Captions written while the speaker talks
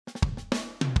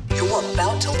You're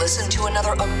about to listen to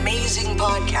another amazing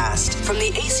podcast from the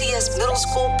ACS Middle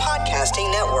School Podcasting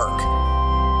Network.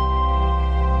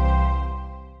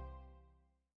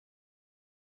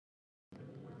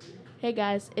 Hey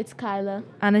guys, it's Kyla.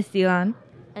 And it's Dylan.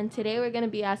 And today we're going to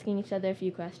be asking each other a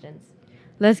few questions.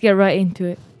 Let's get right into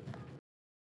it.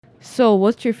 So,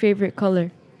 what's your favorite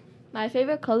color? My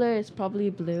favorite color is probably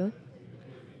blue.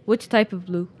 Which type of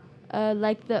blue?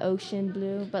 Like the ocean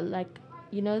blue, but like,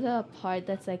 you know the part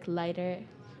that's like lighter?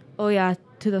 Oh yeah,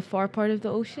 to the far part of the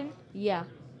ocean? Yeah,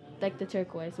 like the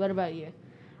turquoise. What about you?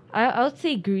 I would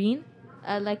say green.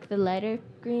 Like the lighter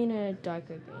green or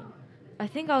darker green? I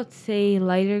think I would say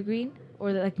lighter green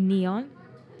or like neon.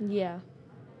 Yeah.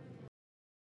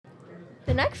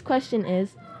 The next question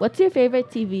is, what's your favorite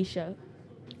TV show?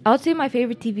 I would say my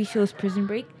favorite TV show is Prison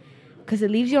Break because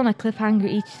it leaves you on a cliffhanger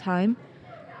each time.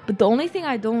 But the only thing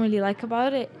I don't really like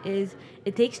about it is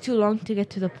it takes too long to get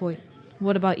to the point.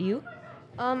 What about you?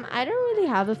 I don't really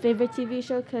have a favorite TV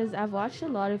show because I've watched a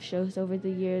lot of shows over the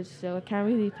years, so I can't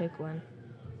really pick one.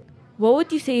 What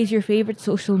would you say is your favorite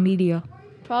social media?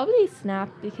 Probably Snap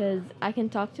because I can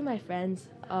talk to my friends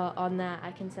on that.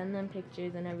 I can send them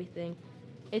pictures and everything.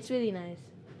 It's really nice.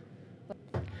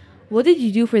 What did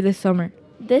you do for this summer?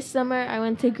 This summer I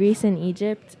went to Greece and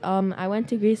Egypt. I went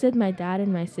to Greece with my dad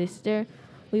and my sister.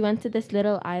 We went to this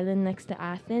little island next to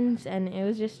Athens, and it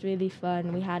was just really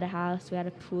fun. We had a house, we had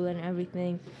a pool and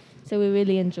everything, so we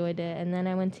really enjoyed it. And then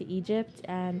I went to Egypt,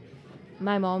 and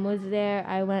my mom was there.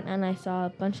 I went and I saw a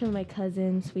bunch of my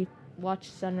cousins. We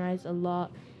watched sunrise a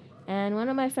lot, and one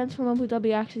of my friends from Abu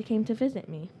Dhabi actually came to visit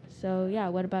me. So yeah,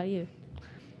 what about you?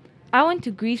 I went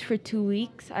to Greece for 2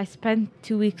 weeks. I spent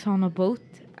 2 weeks on a boat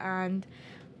and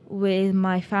with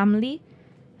my family.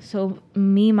 So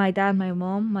me, my dad, my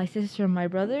mom, my sister, my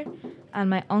brother, and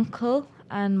my uncle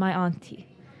and my auntie.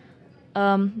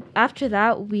 After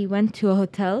that, we went to a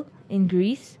hotel in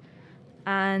Greece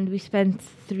and we spent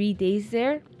 3 days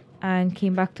there and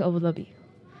came back to Abu Dhabi.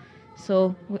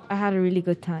 So I had a really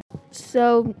good time.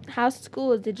 So how's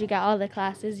school? Did you get all the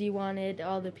classes you wanted,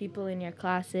 all the people in your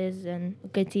classes, and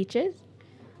good teachers?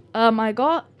 I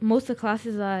got most of the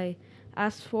classes I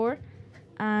asked for.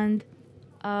 And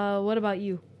what about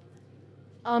you?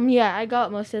 Yeah, I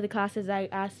got most of the classes I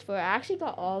asked for. I actually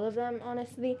got all of them,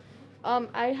 honestly.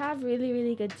 I have really,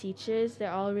 really good teachers.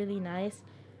 They're all really nice.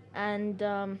 And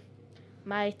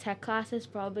my tech class is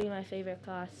probably my favorite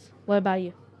class. What about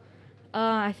you?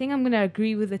 I think I'm going to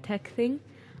agree with the tech thing.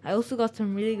 I also got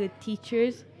some really good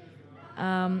teachers.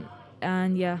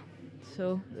 And yeah,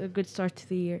 so a good start to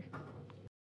the year.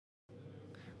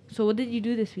 So what did you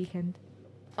do this weekend?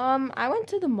 I went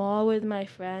to the mall with my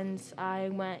friends.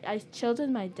 I chilled with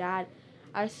my dad.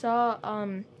 I saw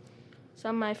some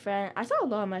of my friends. I saw a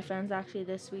lot of my friends actually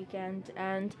this weekend,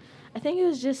 and I think it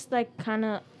was just like kind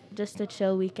of just a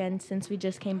chill weekend since we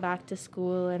just came back to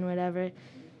school and whatever.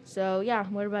 So yeah,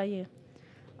 what about you?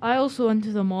 I also went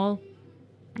to the mall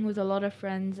with a lot of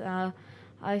friends.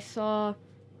 I saw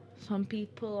some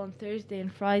people on Thursday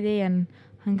and Friday and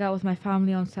hung out with my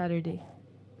family on Saturday.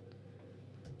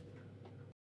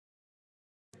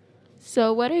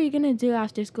 So what are you going to do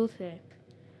after school today?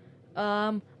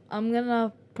 I'm going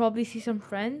to probably see some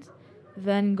friends,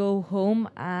 then go home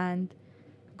and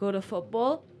go to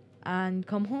football and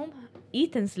come home,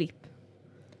 eat and sleep.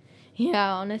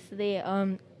 Yeah, honestly,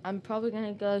 I'm probably going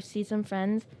to go see some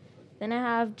friends. Then I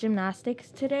have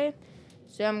gymnastics today,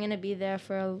 so I'm going to be there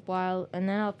for a while, and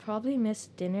then I'll probably miss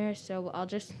dinner, so I'll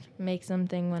just make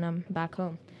something when I'm back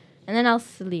home. And then I'll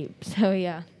sleep, so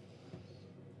yeah.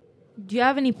 Do you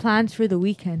have any plans for the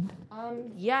weekend?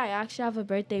 Yeah, I actually have a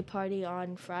birthday party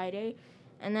on Friday,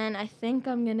 and then I think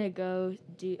I'm going to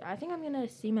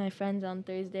see my friends on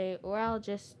Thursday, or I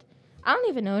don't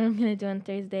even know what I'm going to do on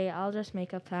Thursday. I'll just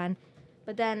make a plan.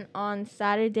 But then on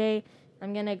Saturday,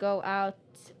 I'm going to go out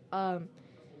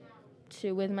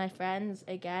with my friends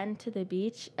again to the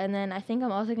beach, and then I think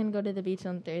I'm also going to go to the beach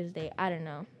on Thursday. I don't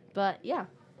know. But yeah.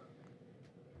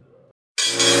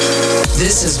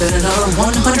 This has been another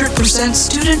 100%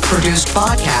 student-produced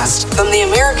podcast from the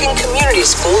American Community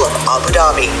School of Abu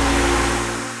Dhabi.